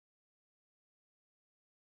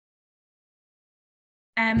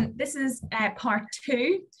This is part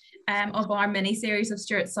two of our mini-series of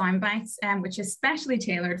Stewarts Soundbites, which is specially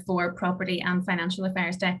tailored for property and financial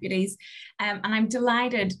affairs deputies. And I'm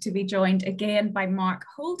delighted to be joined again by Mark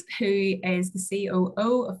Holt, who is the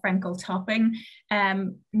COO of Frenkel Topping.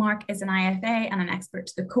 Mark is an IFA and an expert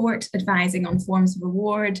to the court, advising on forms of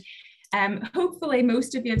reward. Hopefully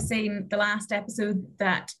most of you have seen the last episode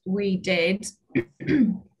that we did,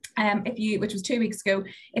 which was 2 weeks ago.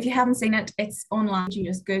 If you haven't seen it, it's online. You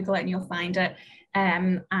just Google it and you'll find it,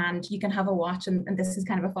 and you can have a watch. And this is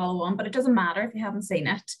kind of a follow-on, but it doesn't matter if you haven't seen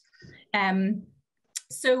it.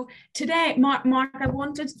 So today, Mark, I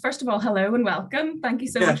wanted, first of all, hello and welcome. Thank you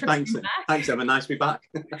so much for coming back. Thanks, Emma. Nice to be back.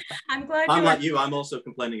 I'm glad. I'm like you. I'm also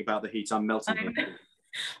complaining about the heat. I'm melting.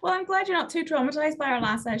 Well, I'm glad you're not too traumatized by our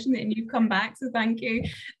last session and you've come back, so thank you.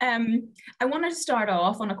 I wanted to start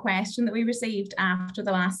off on a question that we received after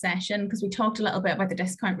the last session, because we talked a little bit about the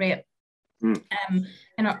discount rate in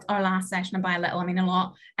our last session, and by a little I mean a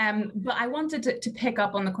lot. But I wanted to pick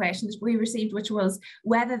up on the questions we received, which was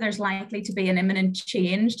whether there's likely to be an imminent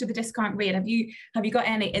change to the discount rate. Have you got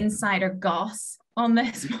any insider goss on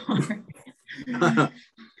this, Mark?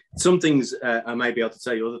 Some things I may be able to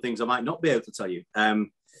tell you, other things I might not be able to tell you.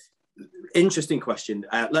 Interesting question.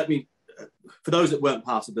 Let me, for those that weren't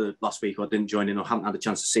part of the last week or didn't join in or haven't had a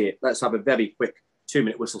chance to see it, let's have a very quick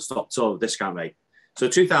 2-minute whistle-stop tour of the discount rate. So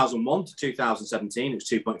 2001 to 2017, it was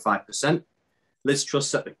 2.5%. Liz Truss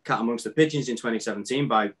set the cat amongst the pigeons in 2017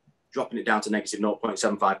 by dropping it down to negative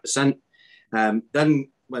 0.75%.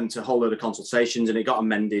 Then went to a whole load of consultations and it got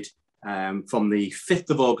amended from the 5th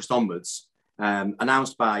of August onwards.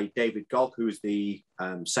 Announced by David Golk, who was the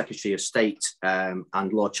Secretary of State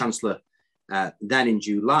and Lord Chancellor then in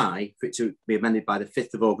July, for it to be amended by the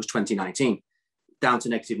 5th of August 2019, down to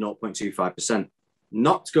negative 0.25%.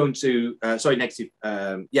 Not going to,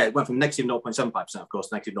 it went from negative 0.75%, of course,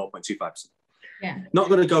 to negative 0.25%. Yeah. Not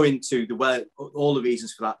going to go into all the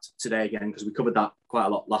reasons for that today again, because we covered that quite a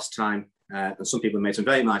lot last time. And some people made some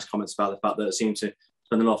very nice comments about the fact that it seemed to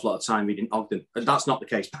spend an awful lot of time reading Ogden. And that's not the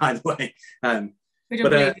case, by the way. We don't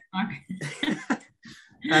believe it,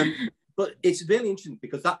 Mark. But it's really interesting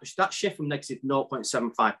because that shift from negative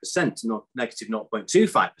 0.75% to negative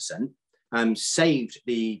 0.25% saved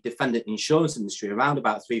the defendant insurance industry around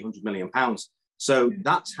about £300 million. So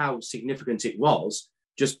that's how significant it was,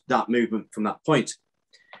 just that movement from that point.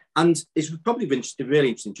 And it's probably really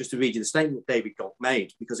interesting just to read you the statement that David Golk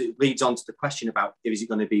made, because it leads on to the question about is it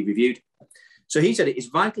going to be reviewed. So he said, it is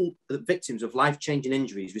vital that victims of life-changing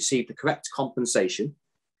injuries receive the correct compensation.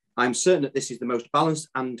 I'm certain that this is the most balanced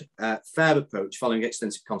and fair approach following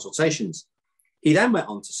extensive consultations. He then went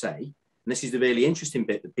on to say, and this is the really interesting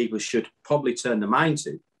bit that people should probably turn their mind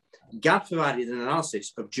to, GAD provided an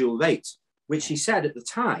analysis of dual rate, which he said at the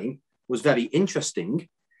time was very interesting,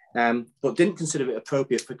 but didn't consider it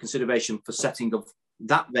appropriate for consideration for setting of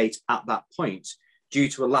that rate at that point due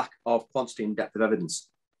to a lack of quantity and depth of evidence.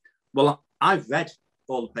 Well, I've read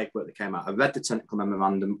all the paperwork that came out. I read the technical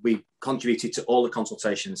memorandum. We contributed to all the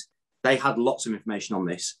consultations. They had lots of information on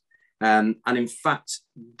this. And in fact,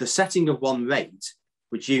 the setting of one rate,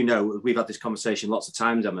 which we've had this conversation lots of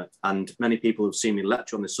times, Emma, and many people have seen me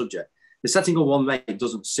lecture on this subject, the setting of one rate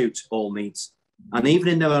doesn't suit all needs. And even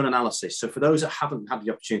in their own analysis, so for those that haven't had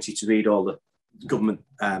the opportunity to read all the government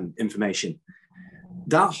information,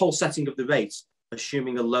 that whole setting of the rate,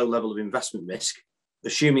 assuming a low level of investment risk,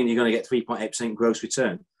 assuming you're going to get 3.8% gross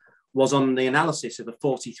return, was on the analysis of a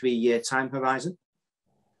 43-year time horizon.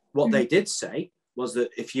 What they did say was that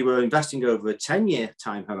if you were investing over a 10-year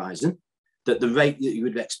time horizon, that the rate that you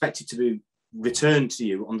would expect it to be returned to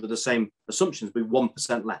you under the same assumptions would be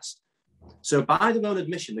 1% less. So by their own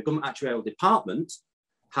admission, the Government Actuarial Department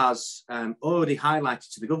has already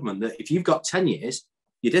highlighted to the government that if you've got 10 years,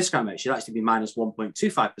 your discount rate should actually be minus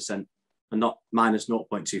 1.25% and not minus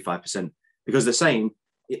 0.25%. Because they're saying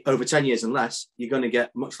over 10 years and less, you're going to get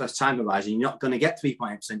much less time horizon. You're not going to get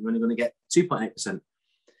 3.8%, you're only going to get 2.8%.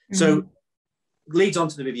 So leads on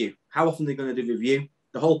to the review. How often are they going to do the review?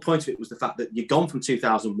 The whole point of it was the fact that you've gone from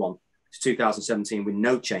 2001 to 2017 with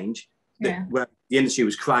no change, where the industry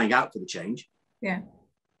was crying out for the change. Yeah.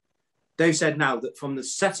 They've said now that from the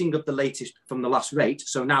setting of the latest, from the last rate,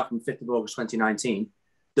 so now from 5th of August 2019,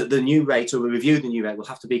 that the new rate or the review of the new rate will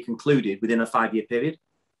have to be concluded within a 5-year period.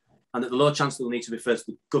 And that the Lord Chancellor will need to refer to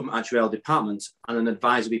the Government Actuarial Department and an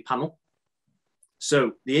advisory panel.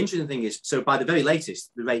 So the interesting thing is, so by the very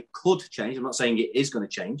latest, the rate could change. I'm not saying it is going to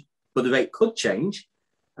change, but the rate could change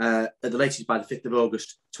at the latest by the 5th of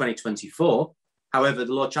August 2024. However,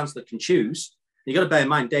 the Lord Chancellor can choose. You've got to bear in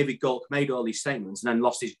mind, David Golk made all these statements and then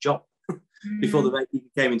lost his job. before the rate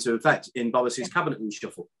came into effect in Boris's cabinet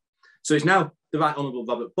reshuffle. So it's now the Right Honourable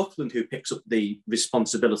Robert Buckland who picks up the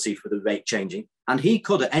responsibility for the rate changing. And he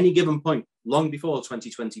could, at any given point, long before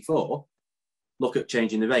 2024, look at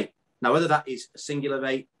changing the rate. Now, whether that is a singular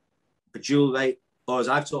rate, a dual rate, or as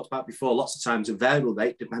I've talked about before, lots of times a variable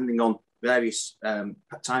rate, depending on various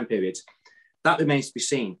time periods, that remains to be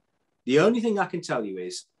seen. The only thing I can tell you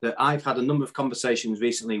is that I've had a number of conversations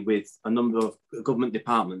recently with a number of government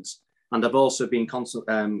departments, and I've also been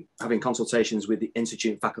having consultations with the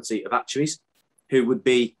Institute Faculty of Actuaries, who would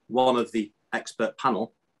be one of the expert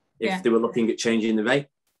panel if they were looking at changing the rate.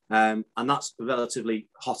 And that's relatively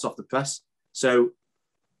hot off the press. So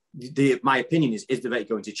my opinion is the rate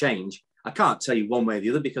going to change? I can't tell you one way or the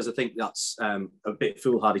other, because I think that's a bit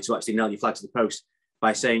foolhardy to actually nail your flag to the post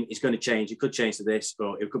by saying it's going to change, it could change to this,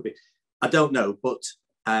 or it could be, I don't know, but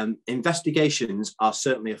investigations are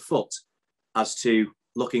certainly afoot as to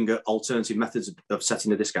looking at alternative methods of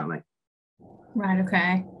setting the discount rate. Right,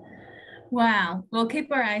 okay. Well, we'll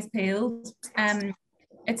keep our eyes peeled.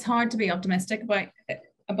 It's hard to be optimistic about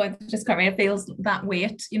the discount rate. It feels that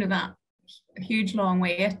wait, that huge long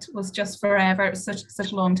wait was just forever. It was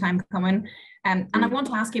such a long time coming. And I want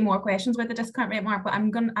to ask you more questions about the discount rate, Mark, but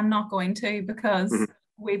I'm not going to, because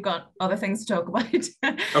we've got other things to talk about.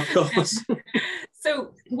 Of course.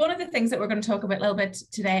 So one of the things that we're going to talk about a little bit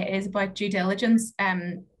today is about due diligence.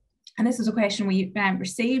 And this was a question we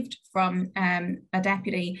received from a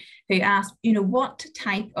deputy who asked, what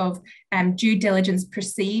type of due diligence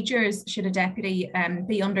procedures should a deputy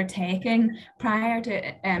be undertaking prior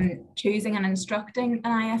to choosing and instructing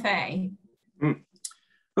an IFA?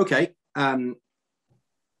 Okay.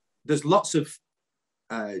 There's lots of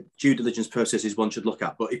due diligence processes one should look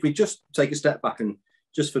at, but if we just take a step back and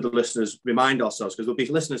just for the listeners, remind ourselves, because there'll be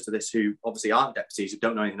listeners to this who obviously aren't deputies, who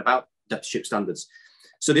don't know anything about deputyship standards.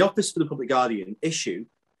 So the Office for the Public Guardian issue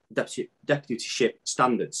deputyship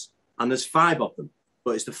standards, and there's 5 of them,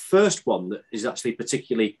 but it's the first one that is actually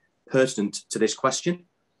particularly pertinent to this question.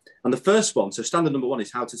 And the first one, so standard number 1,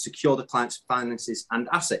 is how to secure the client's finances and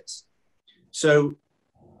assets. So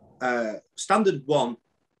standard 1,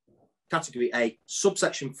 category A,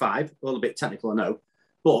 subsection 5, a little bit technical, I know,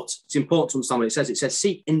 but it's important to understand what it says. It says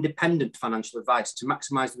seek independent financial advice to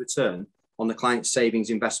maximise the return on the client's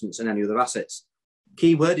savings, investments, and any other assets.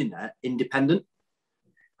 Key word in there, independent.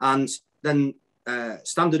 And then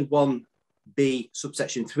standard 1B,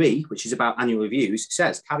 subsection 3, which is about annual reviews,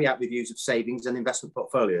 says carry out reviews of savings and investment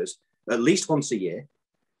portfolios at least once a year.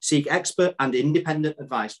 Seek expert and independent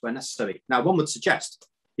advice where necessary. Now, one would suggest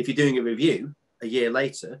if you're doing a review a year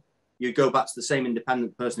later, you go back to the same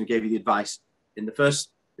independent person who gave you the advice in the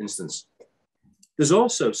first instance. There's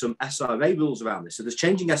also some SRA rules around this. So there's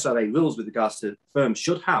changing SRA rules with regards to firms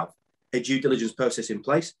should have a due diligence process in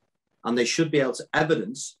place, and they should be able to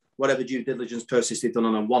evidence whatever due diligence process they've done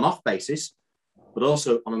on a one-off basis, but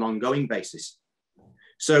also on an ongoing basis.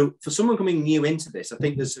 So for someone coming new into this, I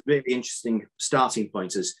think there's a really interesting starting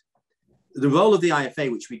point as the role of the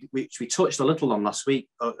IFA, which we touched a little on last week.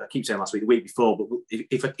 I keep saying last week, the week before, but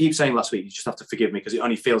if I keep saying last week, you just have to forgive me because it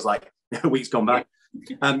only feels like a week's gone by.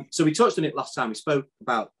 So we touched on it last time. We spoke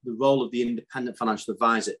about the role of the independent financial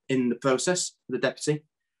advisor in the process for the deputy.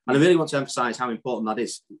 And I really want to emphasise how important that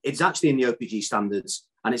is. It's actually in the OPG standards,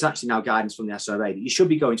 and it's actually now guidance from the SRA that you should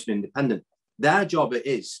be going to an independent. Their job it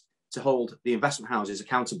is to hold the investment houses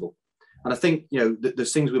accountable. And I think,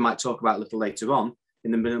 there's things we might talk about a little later on in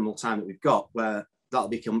the minimal time that we've got, where that'll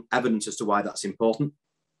become evidence as to why that's important.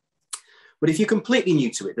 But if you're completely new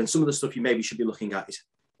to it, then some of the stuff you maybe should be looking at is,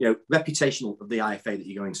 reputational of the IFA that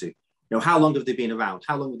you're going to. How long have they been around?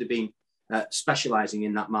 How long have they been specialising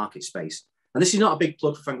in that market space? And this is not a big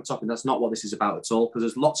plug for Frenkel Topping. That's not what this is about at all, because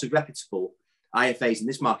there's lots of reputable IFAs in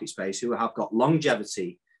this market space who have got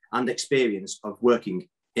longevity and experience of working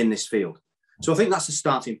in this field. So I think that's the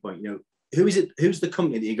starting point. Who's the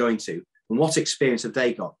company that you're going to, and what experience have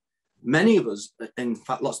they got? Many of us, in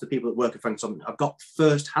fact, lots of the people that work at Frenkel Topping have got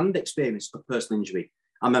first-hand experience of personal injury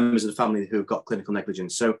and members of the family who have got clinical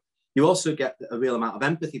negligence. So you also get a real amount of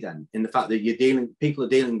empathy then in the fact that people are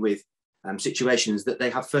dealing with situations that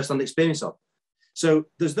they have first-hand experience of. So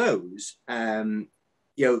there's those.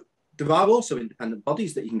 There are also independent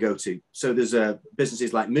bodies that you can go to. So there's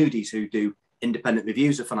businesses like Moody's who do independent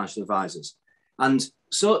reviews of financial advisors. And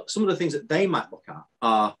so some of the things that they might look at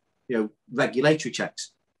are, regulatory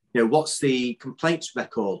checks. What's the complaints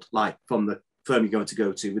record like from the firm you're going to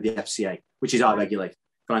go to with the FCA, which is our regulator,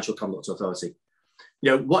 Financial Conduct Authority.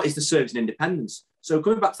 What is the service and independence? So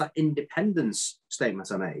going back to that independence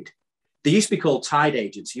statement I made, they used to be called tied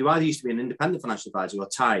agents. You either used to be an independent financial advisor or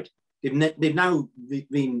tied. they've now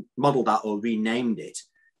remodeled that or renamed it.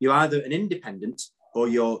 You're either an independent or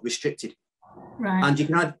you're restricted. Right. And you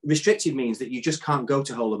can add restricted means that you just can't go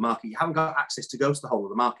to whole of market. You haven't got access to go to the whole of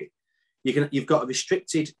the market. You've got a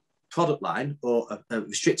restricted product line or a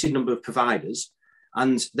restricted number of providers,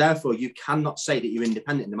 and therefore you cannot say that you're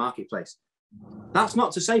independent in the marketplace. That's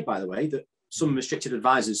not to say, by the way, that some restricted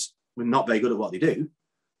advisors were not very good at what they do,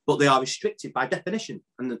 but they are restricted by definition.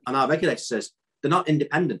 And our regulator says they're not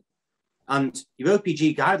independent. And your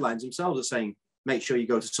OPG guidelines themselves are saying, make sure you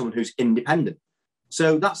go to someone who's independent.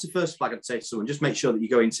 So that's the first flag I'd say to someone, just make sure that you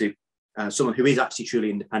go into someone who is actually truly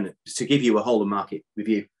independent to give you a whole of market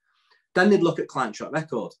review. Then they'd look at client track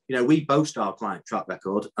record. You know, we boast our client track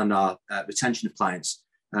record and our retention of clients.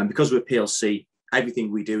 Because we're PLC,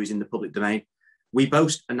 everything we do is in the public domain. We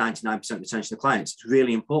boast a 99% retention of clients. It's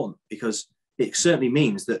really important because it certainly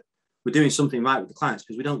means that we're doing something right with the clients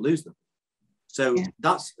because we don't lose them. So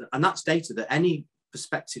that's data that any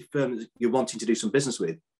prospective firm that you're wanting to do some business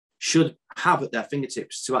with should have at their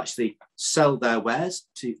fingertips to actually sell their wares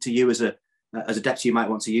to you as a deputy you might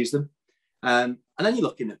want to use them. And then you're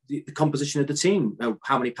looking at the composition of the team. You know,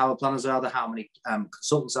 how many power planners are there? How many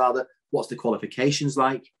consultants are there? What's the qualifications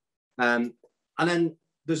like? And then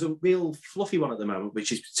there's a real fluffy one at the moment,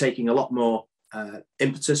 which is taking a lot more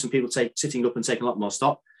impetus and people sitting up and taking a lot more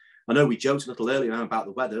stock. I know we joked a little earlier about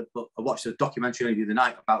the weather, but I watched a documentary the other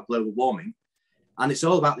night about global warming. And it's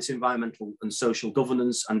all about this environmental and social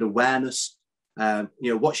governance and awareness. You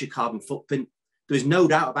know, what's your carbon footprint? There is no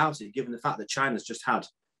doubt about it, given the fact that China's just had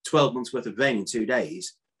 12 months worth of rain in 2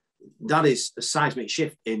 days. That is a seismic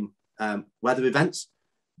shift in weather events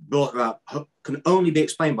brought about, can only be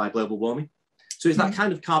explained by global warming. So it's that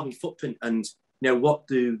kind of carbon footprint, and you know, what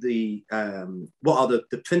are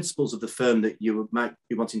the principles of the firm that you might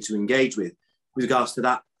be wanting to engage with regards to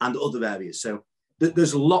that and other areas. So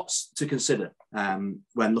there's lots to consider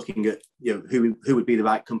when looking at, you know, who would be the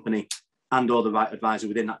right company and or the right advisor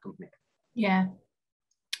within that company. Yeah.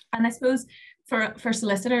 And I suppose for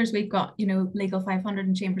solicitors, we've got, you know, Legal 500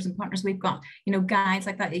 and Chambers and Partners, we've got, you know, guides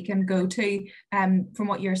like that you can go to. From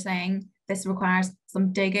what you're saying, this requires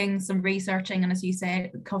some digging, some researching, and as you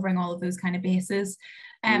said, covering all of those kind of bases.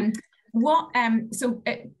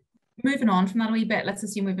 Moving on from that a wee bit, let's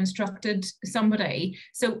assume we've instructed somebody.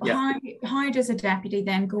 So how does a deputy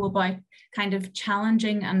then go about kind of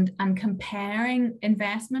challenging and comparing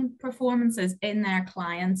investment performances in their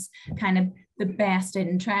clients' kind of the best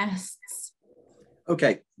interests?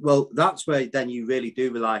 Okay, well, that's where then you really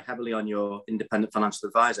do rely heavily on your independent financial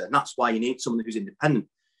advisor. And that's why you need someone who's independent.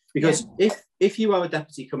 Because if you are a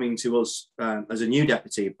deputy coming to us as a new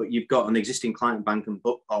deputy, but you've got an existing client bank and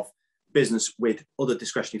book of business with other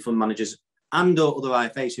discretionary fund managers and or other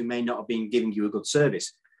IFAs who may not have been giving you a good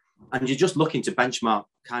service, and you're just looking to benchmark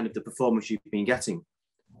kind of the performance you've been getting,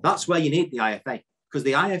 that's where you need the IFA, because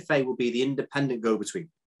the IFA will be the independent go-between.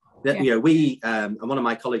 You know, we and one of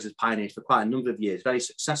my colleagues has pioneered for quite a number of years, very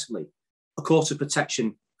successfully, a court of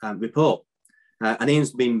protection report, and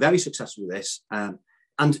Ian's been very successful with this.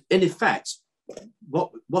 And in effect,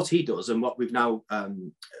 what he does and what we've now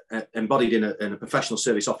embodied in a professional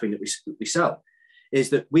service offering that we sell is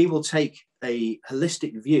that we will take a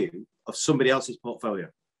holistic view of somebody else's portfolio.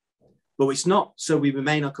 But it's not, so we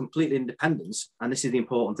remain on complete independence, and this is the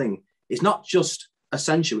important thing. It's not just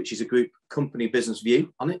Essentia, which is a group company business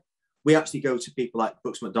view on it. We actually go to people like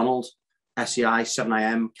Brooks Macdonald, SEI,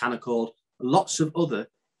 7IM, Canaccord, lots of other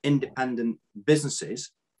independent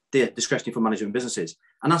businesses, the discretionary fund management businesses,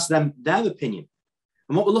 and ask them their opinion.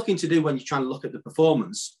 And what we're looking to do when you're trying to look at the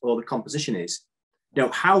performance or the composition is, you know,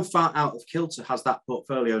 how far out of kilter has that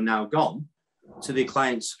portfolio now gone to the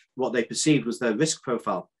clients, what they perceived was their risk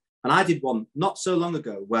profile. And I did one not so long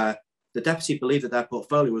ago where the deputy believed that their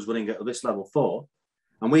portfolio was running at a risk level 4.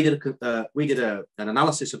 And we did an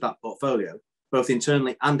analysis of that portfolio, both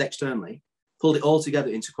internally and externally, pulled it all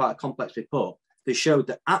together into quite a complex report. They showed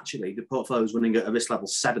that actually the portfolio was running at a risk level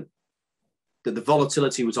 7, that the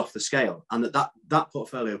volatility was off the scale, and that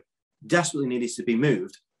portfolio desperately needed to be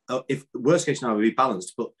moved. If worst case scenario,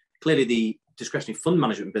 rebalanced, but clearly the discretionary fund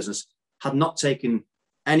management business had not taken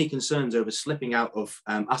any concerns over slipping out of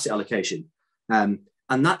asset allocation. And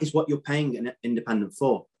that is what you're paying an independent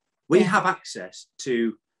for. We have access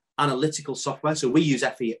to analytical software. So we use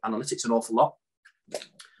FE Analytics an awful lot.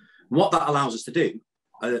 What that allows us to do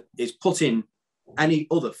is put in any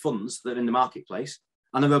other funds that are in the marketplace.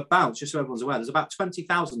 And there are about, just so everyone's aware, there's about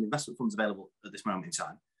 20,000 investment funds available at this moment in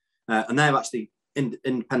time. And they're actually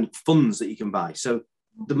independent funds that you can buy. So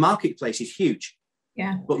the marketplace is huge.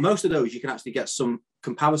 Yeah. But most of those you can actually get some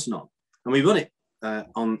comparison on. And we run it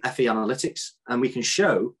on FE Analytics, and we can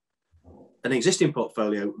show an existing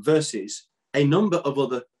portfolio versus a number of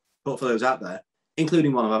other portfolios out there,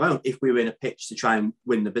 including one of our own, if we were in a pitch to try and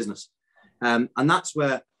win the business. And that's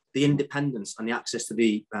where the independence and the access to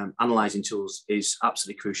the analysing tools is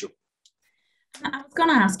absolutely crucial. I was going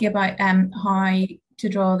to ask you about how to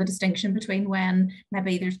draw the distinction between when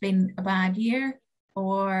maybe there's been a bad year,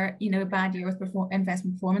 or a bad year with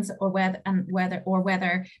investment performance, or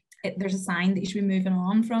whether there's a sign that you should be moving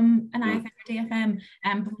on from an IFA or DFM.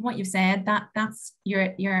 From what you've said, that's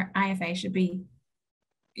your IFA should be,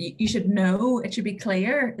 you should know, it should be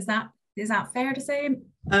clear. Is that fair to say?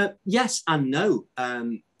 Yes and no.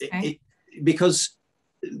 Okay. Because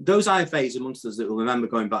those IFAs amongst us that will remember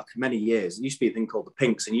going back many years, there used to be a thing called the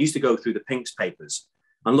Pinks, and you used to go through the Pinks papers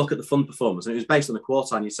and look at the fund performance, and it was based on the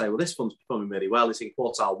quartile, and you say, well, this fund's performing really well. It's in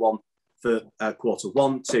quartile 1 for quarter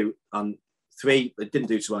 1, 2, and 3. It didn't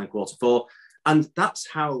do so well in quarter 4, and that's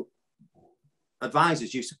how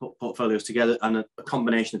advisors used to put portfolios together and a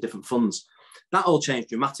combination of different funds. That all changed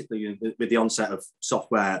dramatically with the onset of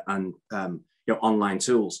software and online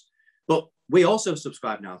tools. But we also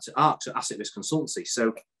subscribe now to ARC, to Asset Risk Consultancy.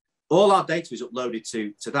 So all our data is uploaded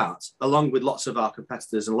to that, along with lots of our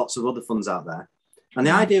competitors and lots of other funds out there. And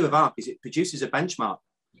the idea of ARC is it produces a benchmark.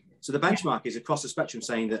 So the benchmark is across the spectrum,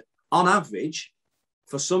 saying that on average,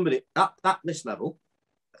 for somebody at that risk level,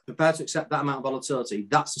 prepared to accept that amount of volatility,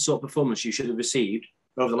 that's the sort of performance you should have received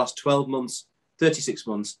over the last 12 months, 36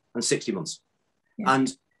 months, and 60 months. Yeah.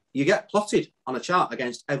 And you get plotted on a chart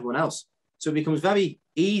against everyone else. So it becomes very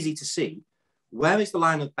easy to see where is the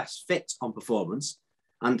line of best fit on performance,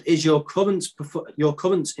 and is your current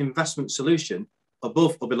investment solution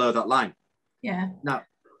above or below that line? Yeah. Now,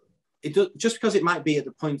 just because it might be at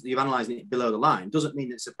the point that you're analysing it below the line doesn't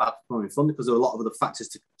mean it's a bad performing fund, because there are a lot of other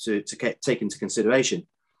factors to take into consideration.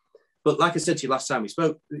 But like I said to you last time we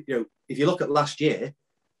spoke, if you look at last year,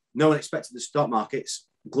 no one expected the stock markets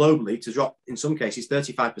globally to drop, in some cases,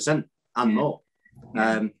 35% and more.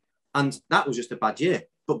 Yeah. And that was just a bad year.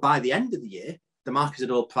 But by the end of the year, the markets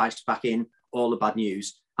had all priced back in all the bad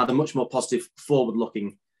news, had a much more positive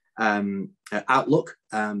forward-looking outlook,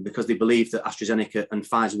 because they believed that AstraZeneca and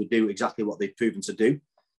Pfizer would do exactly what they've proven to do,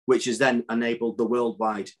 which has then enabled the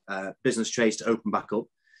worldwide business trades to open back up.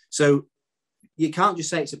 So you can't just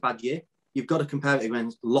say it's a bad year. You've got to compare it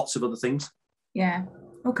against lots of other things. Yeah.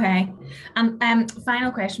 Okay. And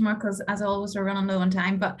final question, Mark, because as always, we're running low on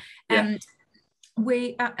time, but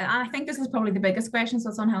I think this is probably the biggest question, so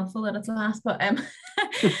it's unhelpful that it's last, but I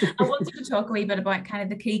wanted to talk a wee bit about kind of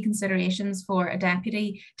the key considerations for a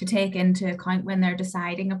deputy to take into account when they're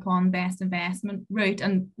deciding upon best investment route,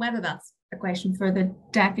 and whether that's a question for the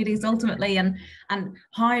deputies ultimately, and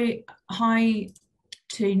how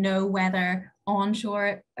to know whether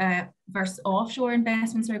onshore versus offshore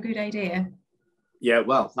investments are a good idea. Yeah,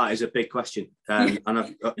 well, that is a big question, and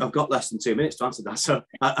I've got less than 2 minutes to answer that, so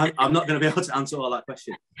I'm not going to be able to answer all that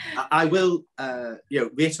question. I will,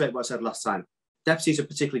 reiterate what I said last time. Deputies are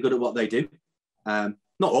particularly good at what they do. Not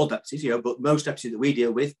all deputies, but most deputies that we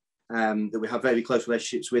deal with, that we have very close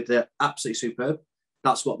relationships with, they're absolutely superb.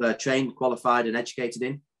 That's what they're trained, qualified, and educated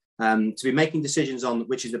in. To be making decisions on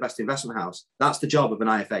which is the best investment house, that's the job of an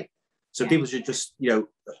IFA. So people should just,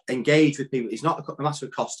 engage with people. It's not a matter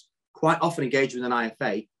of cost. Quite often engaging with an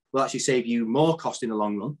IFA will actually save you more cost in the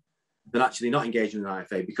long run than actually not engaging with an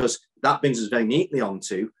IFA, because that brings us very neatly on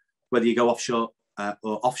to whether you go offshore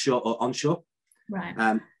or onshore.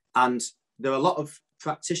 Right. And there are a lot of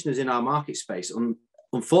practitioners in our market space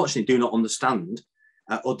unfortunately do not understand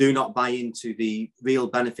or do not buy into the real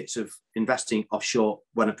benefits of investing offshore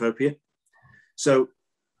when appropriate. So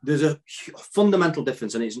there's a fundamental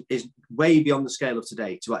difference, and it's way beyond the scale of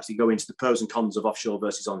today to actually go into the pros and cons of offshore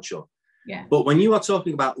versus onshore. Yeah. But when you are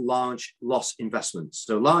talking about large loss investments,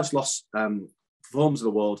 so large loss forms of the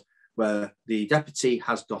world where the deputy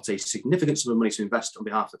has got a significant sum of money to invest on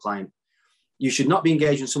behalf of the client, you should not be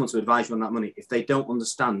engaging someone to advise you on that money if they don't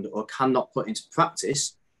understand or cannot put into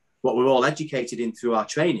practice what we're all educated in through our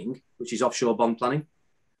training, which is offshore bond planning,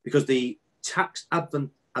 because the tax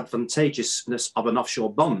advantageousness of an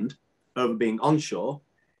offshore bond over being onshore,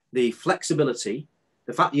 the flexibility,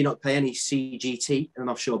 the fact that you don't pay any CGT in an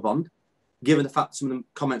offshore bond, given the fact some of the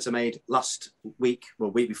comments I made last week or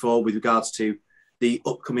week before with regards to the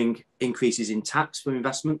upcoming increases in tax for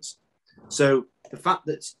investments. So the fact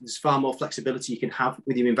that there's far more flexibility you can have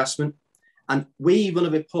with your investment. And we run a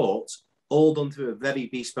report all done through a very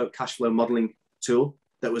bespoke cash flow modelling tool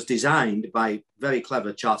that was designed by very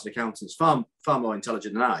clever chartered accountants, far more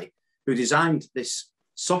intelligent than I, who designed this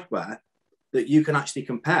software that you can actually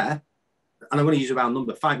compare. And I'm going to use a round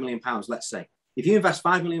number, £5 million, let's say. if you invest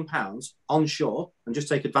 £5 million onshore and just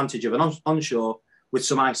take advantage of an onshore with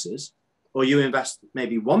some ISAs, or you invest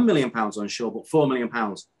maybe £1 million onshore, but £4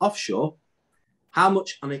 million offshore, how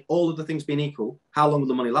much, and all of the things being equal, how long will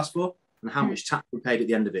the money last for, and how much tax will be paid at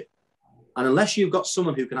the end of it? And unless you've got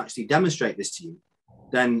someone who can actually demonstrate this to you,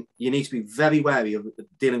 then you need to be very wary of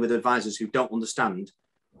dealing with advisors who don't understand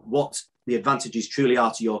what the advantages truly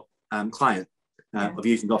are to your client of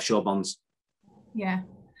using offshore bonds. Yeah.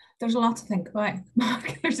 There's a lot to think about,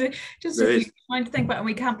 Mark. There's a huge amount to think about, and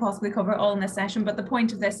we can't possibly cover it all in this session, but the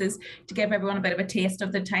point of this is to give everyone a bit of a taste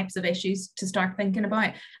of the types of issues to start thinking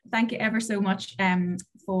about. Thank you ever so much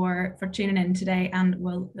for tuning in today, and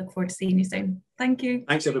we'll look forward to seeing you soon. Thank you.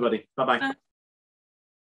 Thanks, everybody. Bye-bye.